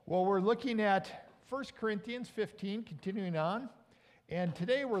Well, we're looking at 1 Corinthians 15, continuing on. And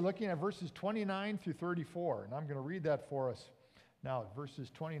today we're looking at verses 29 through 34. And I'm going to read that for us now,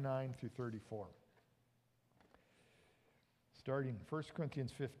 verses 29 through 34. Starting 1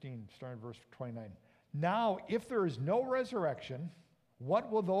 Corinthians 15, starting verse 29. Now, if there is no resurrection,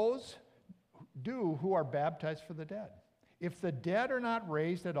 what will those do who are baptized for the dead? If the dead are not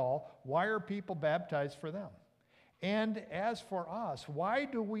raised at all, why are people baptized for them? And as for us, why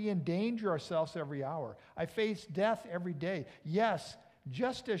do we endanger ourselves every hour? I face death every day. Yes,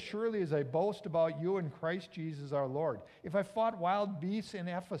 just as surely as I boast about you in Christ Jesus our Lord. If I fought wild beasts in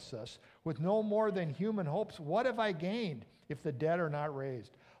Ephesus with no more than human hopes, what have I gained if the dead are not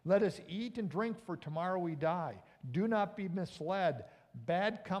raised? Let us eat and drink, for tomorrow we die. Do not be misled.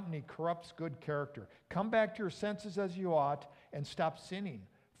 Bad company corrupts good character. Come back to your senses as you ought and stop sinning.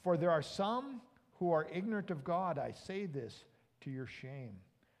 For there are some who are ignorant of God. I say this to your shame.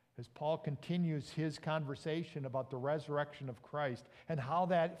 As Paul continues his conversation about the resurrection of Christ and how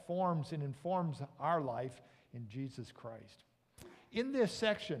that forms and informs our life in Jesus Christ. In this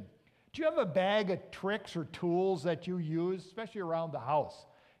section, do you have a bag of tricks or tools that you use, especially around the house?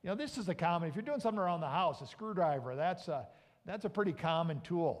 You know, this is a common, if you're doing something around the house, a screwdriver, that's a pretty common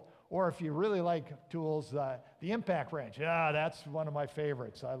tool. Or if you really like tools, the impact wrench, that's one of my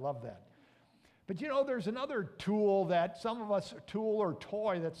favorites. I love that. But you know, there's another tool that some of us, tool or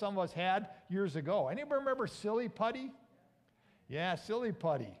toy that some of us had years ago. Anybody remember Silly Putty? Yeah, Silly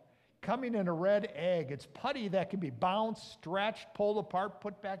Putty. Coming in a red egg. It's putty that can be bounced, stretched, pulled apart,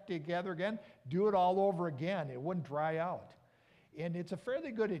 put back together again. Do it all over again. It wouldn't dry out. And it's a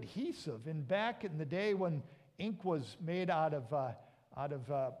fairly good adhesive. And back in the day when ink was made out of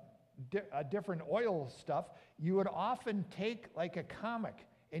different oil stuff, you would often take like a comic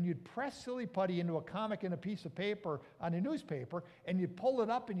and you'd press Silly Putty into a comic in a piece of paper on a newspaper, and you'd pull it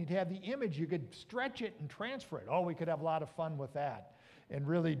up and you'd have the image. You could stretch it and transfer it. Oh, we could have a lot of fun with that and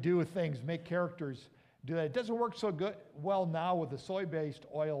really do things, make characters do that. It doesn't work so well now with the soy-based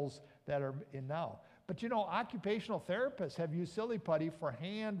oils that are in now. But you know, occupational therapists have used Silly Putty for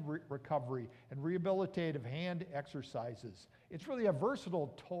hand recovery and rehabilitative hand exercises. It's really a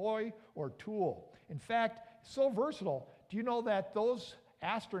versatile toy or tool. In fact, so versatile, do you know that those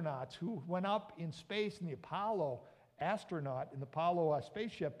astronauts who went up in space in the Apollo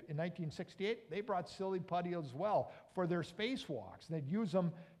spaceship in 1968, they brought Silly Putty as well for their spacewalks. They'd use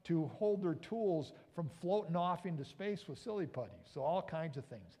them to hold their tools from floating off into space with Silly Putty. So all kinds of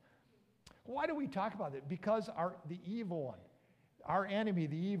things. Why do we talk about it? Because the evil one, our enemy,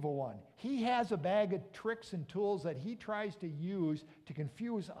 the evil one, he has a bag of tricks and tools that he tries to use to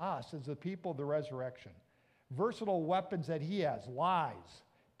confuse us as the people of the resurrection. Versatile weapons that he has: lies,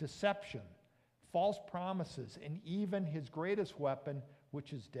 deception, false promises, and even his greatest weapon,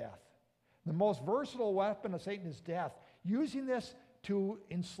 which is death. The most versatile weapon of Satan is death, using this to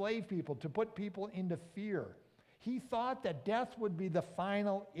enslave people, to put people into fear. He thought that death would be the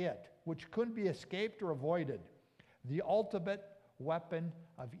final which couldn't be escaped or avoided. The ultimate weapon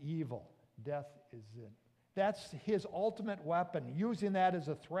of evil. Death is it. That's his ultimate weapon, using that as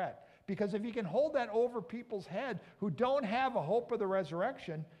a threat. Because if he can hold that over people's head who don't have a hope of the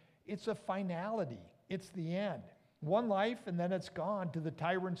resurrection, it's a finality. It's the end. One life and then it's gone to the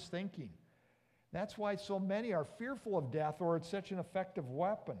tyrant's thinking. That's why so many are fearful of death, or it's such an effective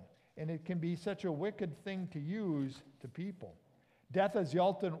weapon. And it can be such a wicked thing to use to people. Death is the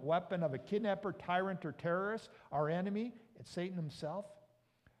ultimate weapon of a kidnapper, tyrant, or terrorist, our enemy. It's Satan himself.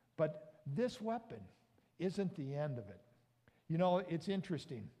 But this weapon isn't the end of it. You know, it's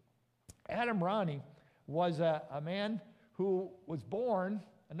interesting. Adam Ronnie was a man who was born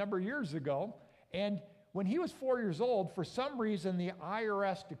a number of years ago, and when he was 4 years old, for some reason, the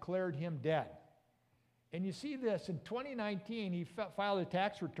IRS declared him dead. And you see this, in 2019, he filed a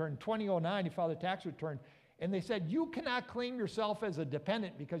tax return. 2009, he filed a tax return, and they said, you cannot claim yourself as a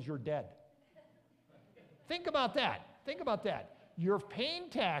dependent because you're dead. Think about that. Think about that. You're paying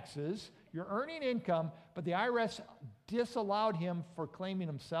taxes, you're earning income, but the IRS disallowed him for claiming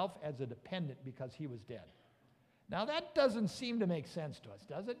himself as a dependent because he was dead. Now that doesn't seem to make sense to us,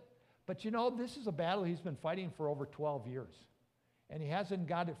 does it? But you know, this is a battle he's been fighting for over 12 years. And he hasn't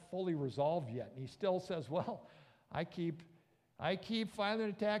got it fully resolved yet. And he still says, well, I keep filing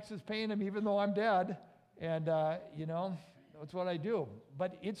the taxes, paying them even though I'm dead. And, you know, that's what I do.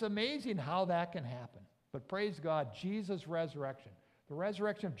 But it's amazing how that can happen. But praise God, Jesus' resurrection, the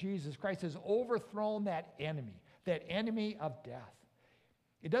resurrection of Jesus Christ has overthrown that enemy of death.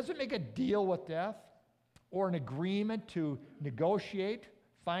 It doesn't make a deal with death or an agreement to negotiate,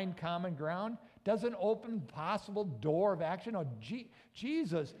 find common ground. doesn't open possible door of action. No,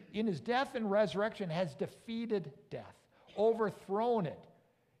 Jesus, in his death and resurrection, has defeated death, overthrown it.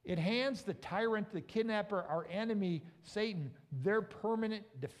 It hands the tyrant, the kidnapper, our enemy, Satan, their permanent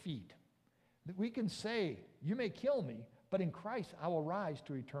defeat. We can say, you may kill me, but in Christ I will rise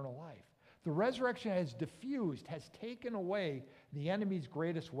to eternal life. The resurrection has diffused, has taken away the enemy's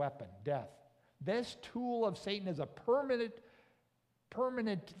greatest weapon, death. This tool of Satan is a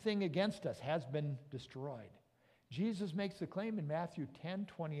permanent thing against us, has been destroyed. Jesus makes the claim in Matthew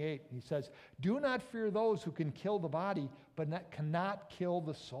 10:28. He says, do not fear those who can kill the body, but cannot kill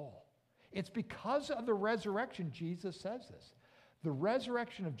the soul. It's because of the resurrection Jesus says this. The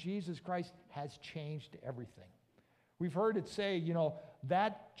resurrection of Jesus Christ has changed everything. We've heard it say,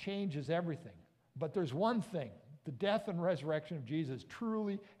 that changes everything. But there's one thing. The death and resurrection of Jesus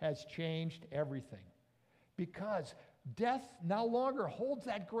truly has changed everything. Because death no longer holds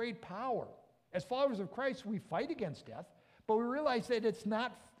that great power. As followers of Christ, we fight against death, but we realize that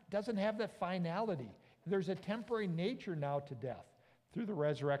doesn't have that finality. There's a temporary nature now to death through the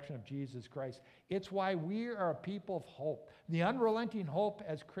resurrection of Jesus Christ. It's why we are a people of hope, the unrelenting hope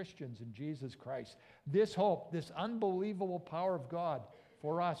as Christians in Jesus Christ. This hope, this unbelievable power of God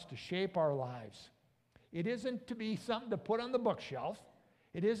for us to shape our lives. It isn't to be something to put on the bookshelf.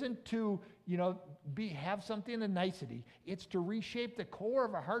 It isn't to, have something in a nicety. It's to reshape the core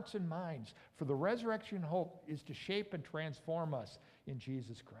of our hearts and minds. For the resurrection hope is to shape and transform us in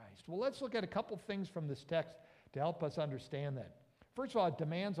Jesus Christ. Well, let's look at a couple things from this text to help us understand that. First of all, it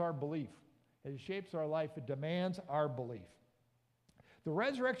demands our belief. As it shapes our life, it demands our belief. The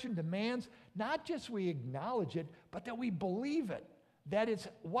resurrection demands not just we acknowledge it, but that we believe it, that it's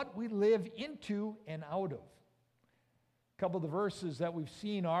what we live into and out of. A couple of the verses that we've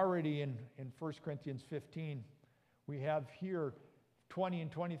seen already in 1 Corinthians 15, we have here 20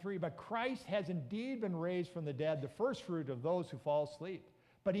 and 23. But Christ has indeed been raised from the dead, the first fruit of those who fall asleep.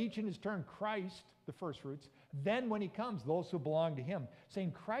 But each in his turn, Christ, the first fruits, then when he comes, those who belong to him,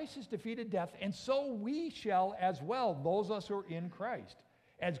 saying, Christ has defeated death, and so we shall as well, those of us who are in Christ.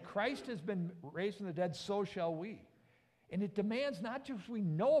 As Christ has been raised from the dead, so shall we. And it demands not just we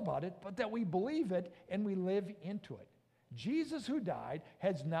know about it, but that we believe it and we live into it. Jesus who died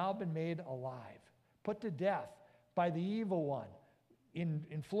has now been made alive, put to death by the evil one,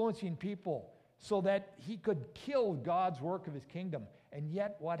 influencing people so that he could kill God's work of his kingdom. And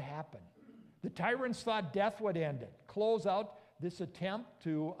yet what happened? The tyrants thought death would end it, close out this attempt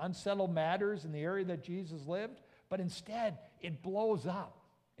to unsettle matters in the area that Jesus lived, but instead it blows up.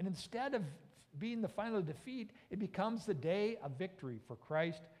 And instead of being the final defeat, it becomes the day of victory for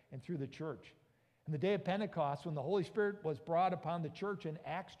Christ and through the church. And the day of Pentecost, when the Holy Spirit was brought upon the church in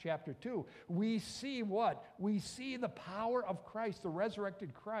Acts chapter 2, we see what? We see the power of Christ, the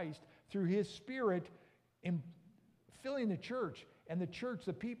resurrected Christ, through his Spirit filling the church. And the church,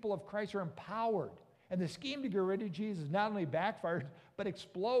 the people of Christ, are empowered. And the scheme to get rid of Jesus not only backfired, but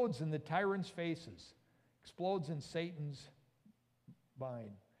explodes in the tyrants' faces, explodes in Satan's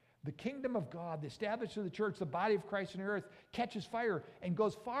mind. The kingdom of God, the establishment of the church, the body of Christ on earth, catches fire and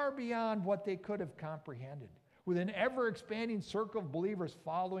goes far beyond what they could have comprehended, with an ever-expanding circle of believers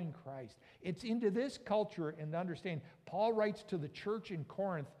following Christ. It's into this culture and understanding. Paul writes to the church in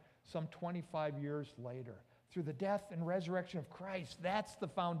Corinth some 25 years later. Through the death and resurrection of Christ, that's the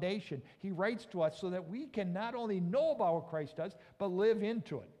foundation. He writes to us so that we can not only know about what Christ does, but live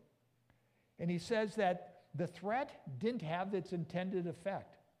into it. And he says that the threat didn't have its intended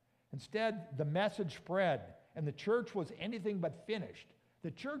effect. Instead, the message spread, and the church was anything but finished.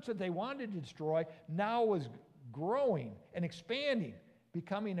 The church that they wanted to destroy now was growing and expanding,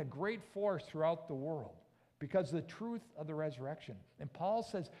 becoming a great force throughout the world because of the truth of the resurrection. And Paul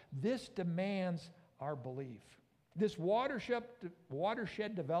says this demands our belief. This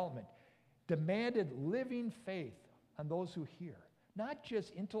watershed development demanded living faith on those who hear. Not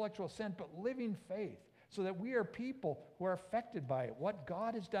just intellectual assent, but living faith, so that we are people who are affected by it. What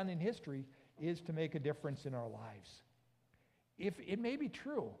God has done in history is to make a difference in our lives. If it may be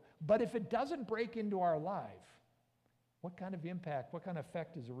true, but if it doesn't break into our life, what kind of impact, what kind of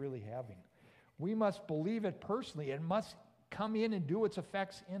effect is it really having? We must believe it personally. It must come in and do its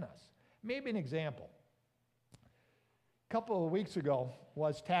effects in us. Maybe an example. A couple of weeks ago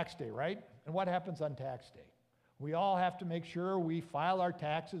was tax day, right? And what happens on tax day? We all have to make sure we file our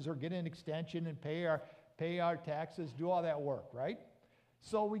taxes or get an extension and pay our taxes, do all that work, right?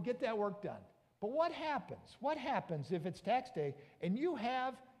 So we get that work done. But what happens? What happens if it's tax day and you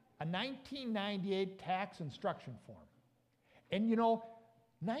have a 1998 tax instruction form? And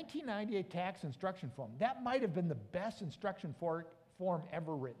 1998 tax instruction form, that might have been the best instruction form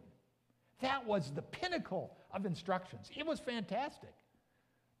ever written. That was the pinnacle of instructions. It was fantastic.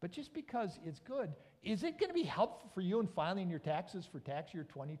 But just because it's good, is it going to be helpful for you in filing your taxes for tax year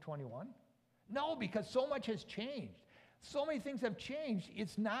 2021? No, because so much has changed. So many things have changed,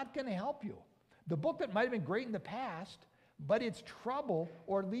 it's not going to help you. The book that might have been great in the past, but it's trouble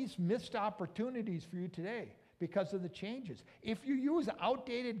or at least missed opportunities for you today because of the changes. If you use an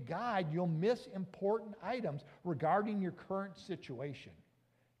outdated guide, you'll miss important items regarding your current situation.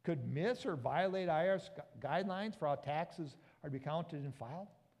 Could miss or violate IRS guidelines for how taxes are to be counted and filed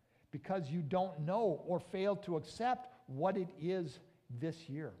because you don't know or fail to accept what it is this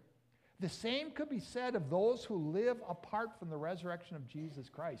year. The same could be said of those who live apart from the resurrection of Jesus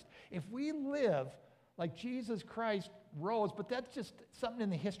Christ. If we live like Jesus Christ rose, but that's just something in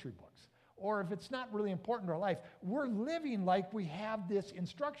the history books, or if it's not really important to our life, we're living like we have this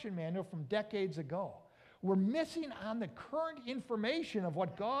instruction manual from decades ago. We're missing on the current information of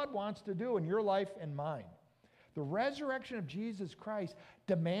what God wants to do in your life and mine. The resurrection of Jesus Christ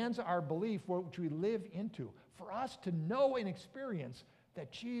demands our belief, which we live into, for us to know and experience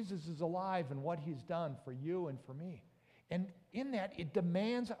that Jesus is alive and what he's done for you and for me. And in that, it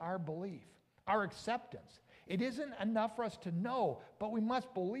demands our belief, our acceptance. It isn't enough for us to know, but we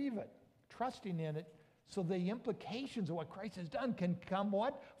must believe it, trusting in it, so the implications of what Christ has done can come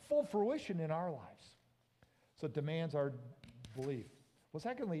what? Full fruition in our lives. So it demands our belief. Well,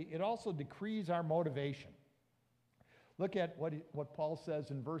 secondly, it also decrees our motivation. Look at what Paul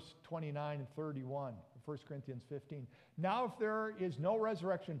says in verse 29 and 31 of 1 Corinthians 15. Now, if there is no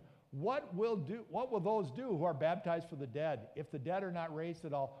resurrection, what will those do who are baptized for the dead? If the dead are not raised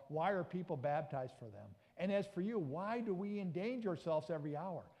at all, why are people baptized for them? And as for you, why do we endanger ourselves every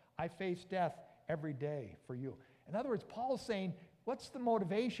hour? I face death every day for you. In other words, Paul's saying, what's the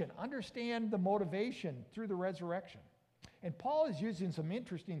motivation? Understand the motivation through the resurrection. And Paul is using some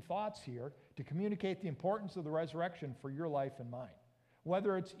interesting thoughts here to communicate the importance of the resurrection for your life and mine.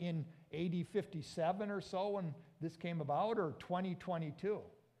 Whether it's in AD 57 or so when this came about, or 2022.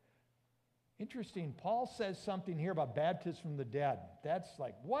 Interesting, Paul says something here about baptism from the dead. That's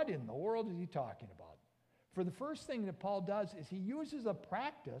like, what in the world is he talking about? For the first thing that Paul does is he uses a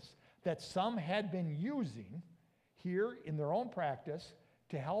practice that some had been using here in their own practice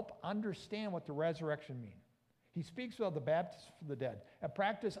to help understand what the resurrection means. He speaks about the baptism for the dead, a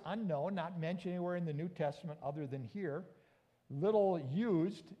practice unknown, not mentioned anywhere in the New Testament other than here, little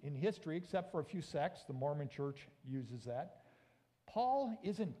used in history except for a few sects. The Mormon Church uses that. Paul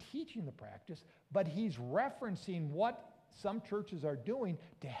isn't teaching the practice, but he's referencing what some churches are doing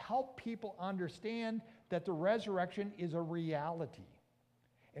to help people understand that the resurrection is a reality.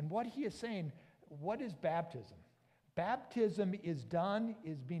 And what he is saying, what is baptism? Baptism is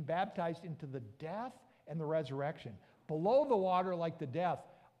being baptized into the death and the resurrection. Below the water like the death,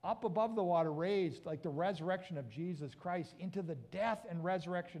 up above the water raised like the resurrection of Jesus Christ into the death and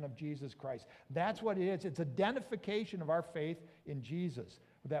resurrection of Jesus Christ. That's what it is. It's identification of our faith in Jesus,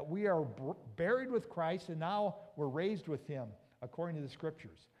 that we are buried with Christ and now we're raised with him according to the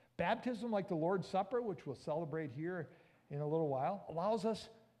scriptures. Baptism, like the Lord's Supper, which we'll celebrate here in a little while, allows us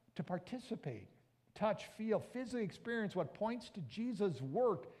to participate, touch, feel, physically experience what points to Jesus'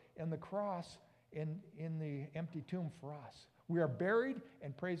 work in the cross in the empty tomb for us. We are buried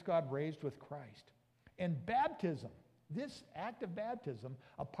and, praise God, raised with Christ. And baptism, this act of baptism,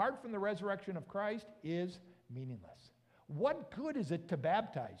 apart from the resurrection of Christ, is meaningless. What good is it to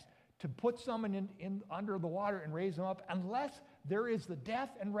baptize, to put someone in under the water and raise them up, unless there is the death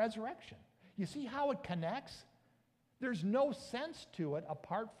and resurrection? You see how it connects? There's no sense to it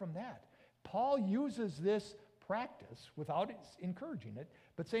apart from that. Paul uses this practice without encouraging it,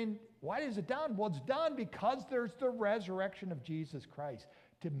 but saying, why is it done? Well, it's done because there's the resurrection of Jesus Christ,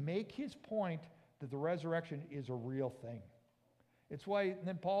 to make his point that the resurrection is a real thing. It's why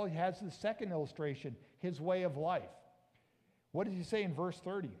then Paul has the second illustration, his way of life. What does he say in verse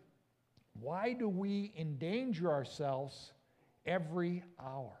 30? Why do we endanger ourselves every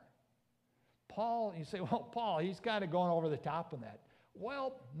hour? Paul, you say, well, Paul, he's kind of going over the top on that.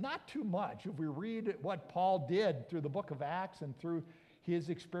 Well, not too much. If we read what Paul did through the book of Acts and through his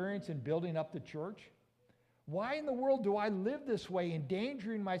experience in building up the church, why in the world do I live this way,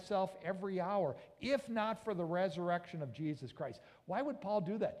 endangering myself every hour, if not for the resurrection of Jesus Christ? Why would Paul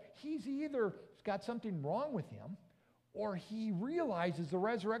do that? He's either got something wrong with him, or he realizes the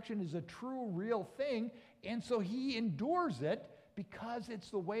resurrection is a true, real thing, and so he endures it because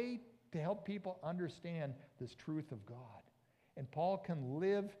it's the way to help people understand this truth of God. And Paul can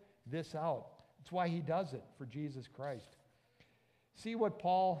live this out. That's why he does it for Jesus Christ. See what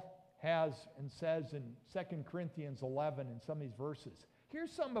Paul has and says in 2 Corinthians 11 in some of these verses.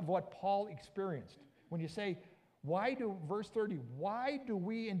 Here's some of what Paul experienced. When you say, verse 30, why do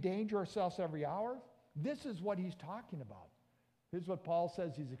we endanger ourselves every hour? This is what he's talking about. Here's what Paul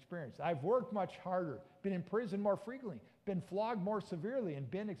says he's experienced. I've worked much harder, been in prison more frequently, been flogged more severely, and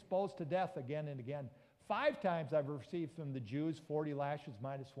been exposed to death again and again. 5 times I've received from the Jews 40 lashes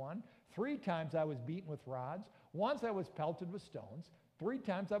minus 1. 3 times I was beaten with rods. Once I was pelted with stones. 3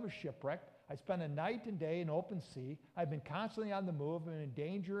 times I was shipwrecked. I spent a night and day in open sea. I've been constantly on the move and in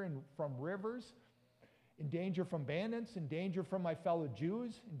danger from rivers, in danger from bandits, in danger from my fellow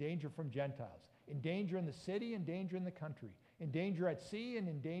Jews, in danger from Gentiles, in danger in the city, in danger in the country, in danger at sea, and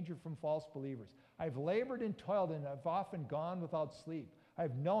in danger from false believers. I've labored and toiled, and I've often gone without sleep.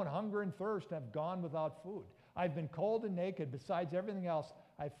 I've known hunger and thirst, and I've gone without food. I've been cold and naked. Besides everything else,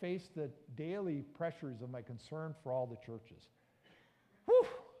 I've faced the daily pressures of my concern for all the churches. Whew!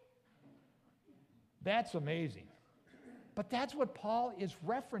 That's amazing. But that's what Paul is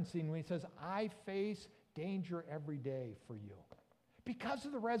referencing when he says, I face danger every day for you. Because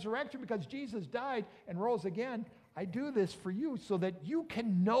of the resurrection, because Jesus died and rose again, I do this for you so that you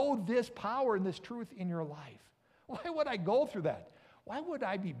can know this power and this truth in your life. Why would I go through that? Why would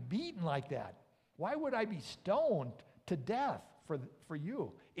I be beaten like that? Why would I be stoned to death for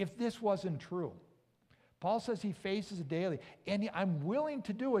you if this wasn't true? Paul says he faces it daily, and I'm willing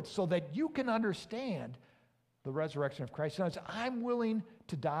to do it so that you can understand the resurrection of Christ. And I'm willing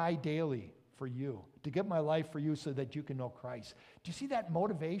to die daily for you, to give my life for you so that you can know Christ. Do you see that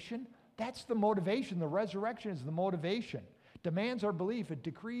motivation? That's the motivation. The resurrection is the motivation. Demands our belief. It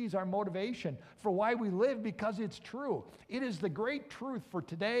decrees our motivation for why we live, because it's true. It is the great truth for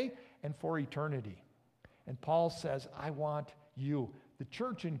today and for eternity. And Paul says, I want you, the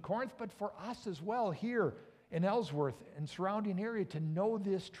church in Corinth, but for us as well here in Ellsworth and surrounding area, to know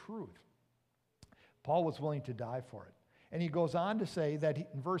this truth. Paul was willing to die for it. And he goes on to say that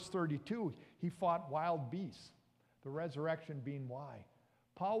in verse 32, he fought wild beasts, the resurrection being why.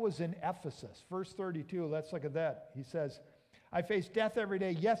 Paul was in Ephesus. Verse 32, let's look at that. He says, I face death every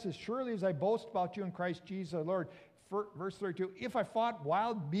day, yes, as surely as I boast about you in Christ Jesus our Lord. Verse 32, if I fought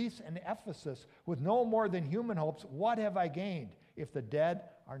wild beasts in Ephesus with no more than human hopes, what have I gained if the dead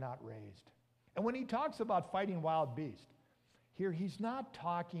are not raised? And when he talks about fighting wild beasts, here he's not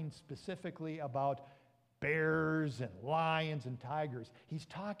talking specifically about bears and lions and tigers. He's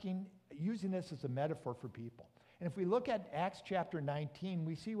using this as a metaphor for people. And if we look at Acts chapter 19,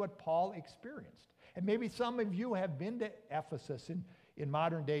 we see what Paul experienced. And maybe some of you have been to Ephesus in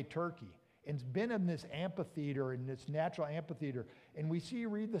modern-day Turkey and been in this amphitheater, in this natural amphitheater. And we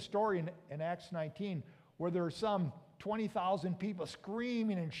read the story in Acts 19 where there are some 20,000 people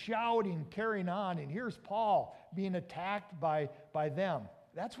screaming and shouting, carrying on. And here's Paul being attacked by them.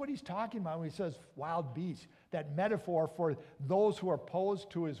 That's what he's talking about when he says wild beasts, that metaphor for those who are opposed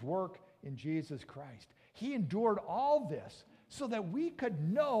to his work in Jesus Christ. He endured all this so that we could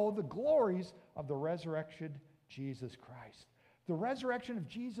know the glories of the resurrected Jesus Christ. The resurrection of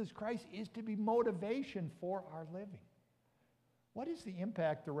Jesus Christ is to be motivation for our living. What is the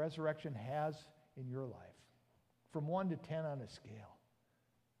impact the resurrection has in your life? From 1 to 10 on a scale.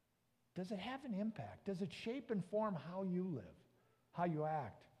 Does it have an impact? Does it shape and form how you live, how you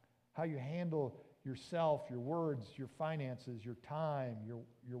act, how you handle yourself, your words, your finances, your time,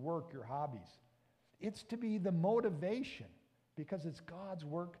 your work, your hobbies? It's to be the motivation because it's God's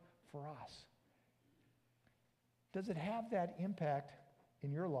work for us. Does it have that impact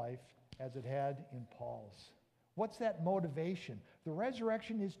in your life as it had in Paul's? What's that motivation? The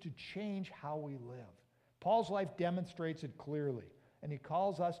resurrection is to change how we live. Paul's life demonstrates it clearly, and he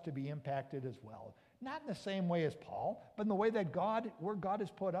calls us to be impacted as well. Not in the same way as Paul, but in the way that where God has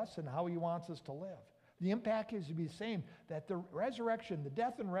put us and how he wants us to live. The impact is to be the same, that the resurrection, the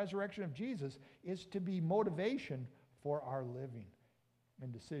death and resurrection of Jesus is to be motivation for our living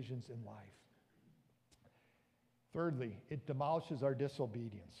and decisions in life. Thirdly, it demolishes our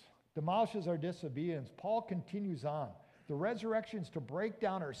disobedience. Demolishes our disobedience. Paul continues on. The resurrection is to break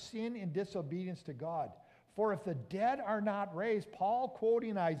down our sin and disobedience to God. For if the dead are not raised, Paul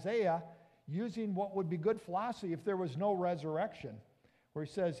quoting Isaiah, using what would be good philosophy if there was no resurrection, where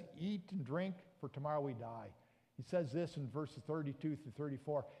he says, eat and drink, for tomorrow we die. He says this in verses 32 through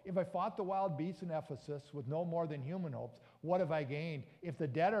 34. If I fought the wild beasts in Ephesus with no more than human hopes, what have I gained? If the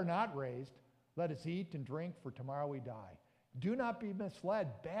dead are not raised, let us eat and drink, for tomorrow we die. Do not be misled.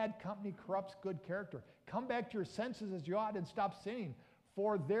 Bad company corrupts good character. Come back to your senses as you ought and stop sinning.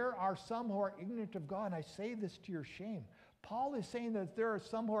 For there are some who are ignorant of God, and I say this to your shame. Paul is saying that there are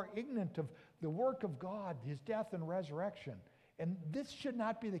some who are ignorant of the work of God, his death and resurrection. And this should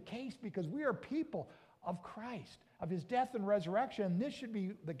not be the case because we are people of Christ, of his death and resurrection. This should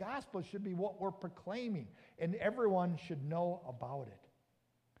be, the gospel should be what we're proclaiming, and everyone should know about it.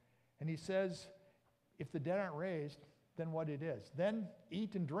 And he says, if the dead aren't raised, then what it is. Then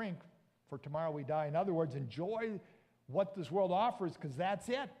eat and drink, for tomorrow we die. In other words, enjoy what this world offers, because that's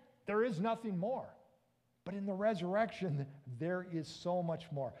it. There is nothing more. But in the resurrection, there is so much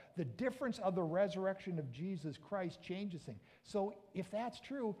more. The difference of the resurrection of Jesus Christ changes things. So if that's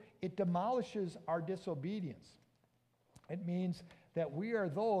true, it demolishes our disobedience. It means that we are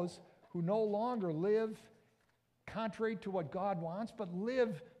those who no longer live contrary to what God wants, but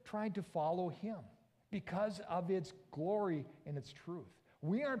live trying to follow him because of its glory and its truth.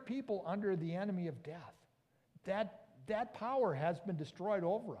 We aren't people under the enemy of death. That power has been destroyed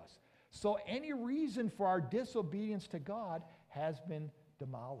over us. So any reason for our disobedience to God has been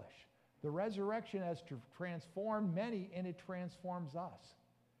demolished. The resurrection has transformed many, and it transforms us.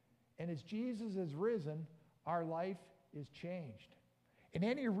 And as Jesus is risen, our life is changed. And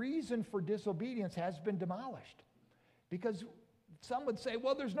any reason for disobedience has been demolished. Because some would say,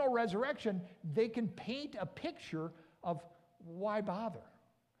 well, there's no resurrection. They can paint a picture of why bother.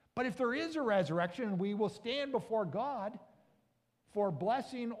 But if there is a resurrection, we will stand before God for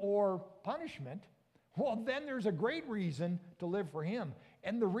blessing or punishment, well, then there's a great reason to live for him.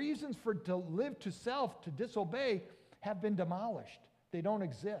 And the reasons for to live to self, to disobey, have been demolished. They don't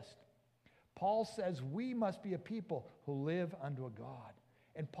exist. Paul says we must be a people who live unto a God.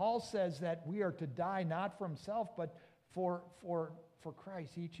 And Paul says that we are to die not for himself, but for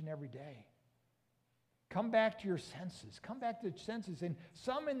Christ each and every day. Come back to your senses. Come back to your senses. And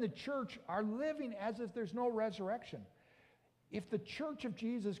some in the church are living as if there's no resurrection. If the church of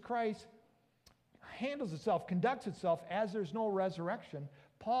Jesus Christ handles itself, conducts itself as there's no resurrection,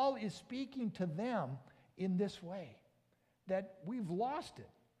 Paul is speaking to them in this way, that we've lost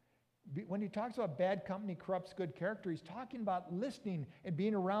it. When he talks about bad company corrupts good character, he's talking about listening and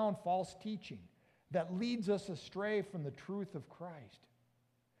being around false teaching that leads us astray from the truth of Christ.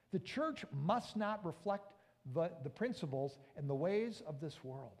 The church must not reflect the principles and the ways of this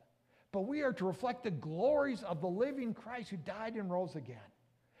world. But we are to reflect the glories of the living Christ who died and rose again.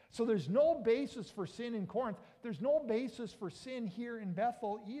 So there's no basis for sin in Corinth. There's no basis for sin here in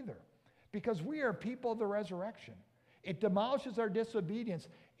Bethel either, because we are people of the resurrection. It demolishes our disobedience,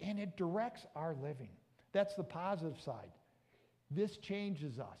 and it directs our living. That's the positive side. This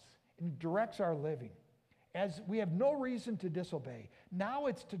changes us, and it directs our living. As we have no reason to disobey, now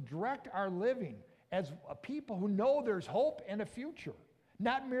it's to direct our living as a people who know there's hope and a future.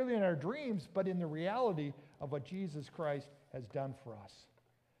 Not merely in our dreams, but in the reality of what Jesus Christ has done for us.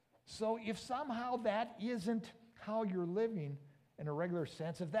 So if somehow that isn't how you're living in a regular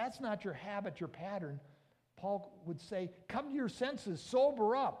sense, if that's not your habit, your pattern, Paul would say, come to your senses,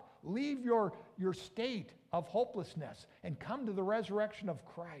 sober up, leave your state of hopelessness, and come to the resurrection of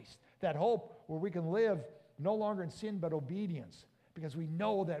Christ, that hope where we can live no longer in sin but obedience, because we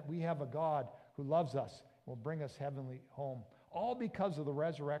know that we have a God who loves us and will bring us heavenly home. All because of the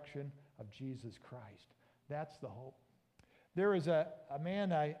resurrection of Jesus Christ. That's the hope. There is a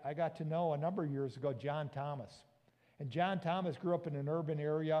man I got to know a number of years ago, John Thomas. And John Thomas grew up in an urban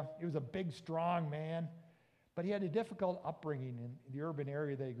area. He was a big, strong man. But he had a difficult upbringing in the urban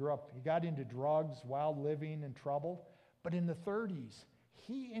area that he grew up. He got into drugs, wild living, and trouble. But in the 30s,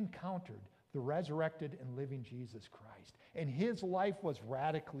 he encountered the resurrected and living Jesus Christ. And his life was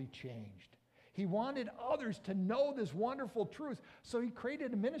radically changed. He wanted others to know this wonderful truth, so he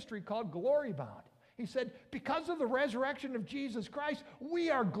created a ministry called Glory Bound. He said, because of the resurrection of Jesus Christ, we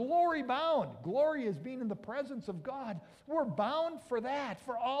are glory bound. Glory is being in the presence of God. We're bound for that,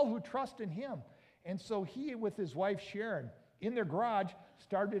 for all who trust in him. And so he, with his wife Sharon, in their garage,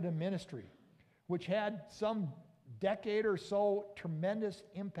 started a ministry, which had some decade or so tremendous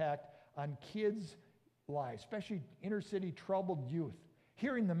impact on kids' lives, especially inner city troubled youth.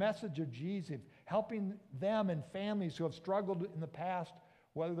 Hearing the message of Jesus, helping them and families who have struggled in the past,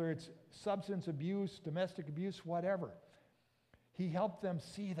 whether it's substance abuse, domestic abuse, whatever. He helped them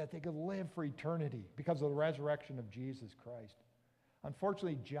see that they could live for eternity because of the resurrection of Jesus Christ.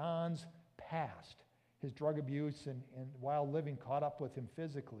 Unfortunately, John's past, his drug abuse and wild living caught up with him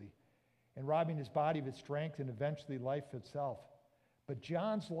physically and robbing his body of its strength and eventually life itself. But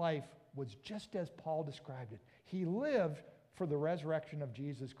John's life was just as Paul described it. He lived for the resurrection of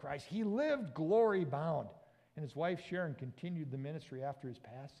Jesus Christ. He lived glory bound. And his wife Sharon continued the ministry after his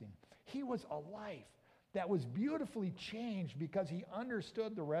passing. He was a life that was beautifully changed because he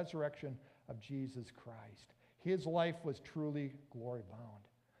understood the resurrection of Jesus Christ. His life was truly glory bound.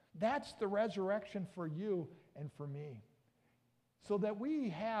 That's the resurrection for you and for me. so that we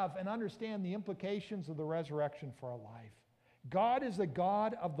have and understand the implications of the resurrection for our life. God is the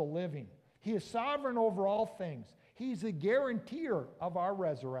God of the living. He is sovereign over all things. He's the guarantor of our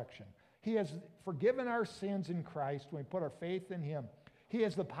resurrection. He has forgiven our sins in Christ when we put our faith in Him. He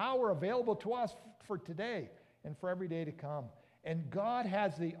has the power available to us for today and for every day to come. And God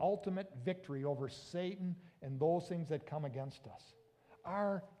has the ultimate victory over Satan and those things that come against us.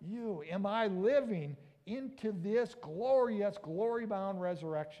 Am I living into this glorious, glory-bound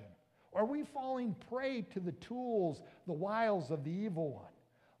resurrection? Or are we falling prey to the tools, the wiles of the evil one?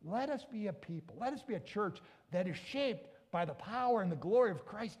 Let us be a people, let us be a church that is shaped by the power and the glory of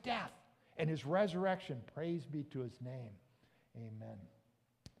Christ's death and His resurrection. Praise be to His name. Amen.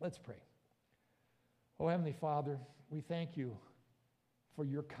 Let's pray. Oh, Heavenly Father, we thank You for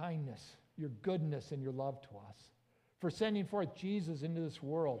Your kindness, Your goodness, and Your love to us, for sending forth Jesus into this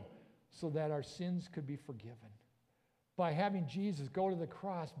world so that our sins could be forgiven. By having Jesus go to the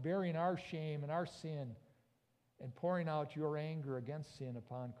cross, bearing our shame and our sin, and pouring out Your anger against sin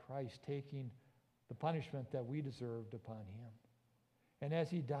upon Christ, taking the punishment that we deserved upon Him. And as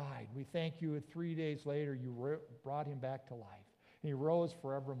He died, we thank You that 3 days later You brought Him back to life, and He rose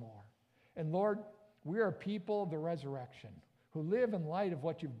forevermore. And Lord, we are a people of the resurrection who live in light of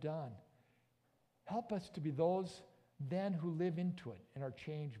what You've done. Help us to be those then who live into it and are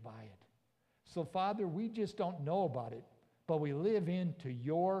changed by it. So, Father, we just don't know about it, but we live into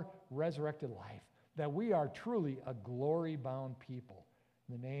Your resurrected life, that we are truly a glory-bound people.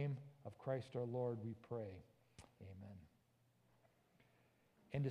 In the name of Christ our Lord, we pray.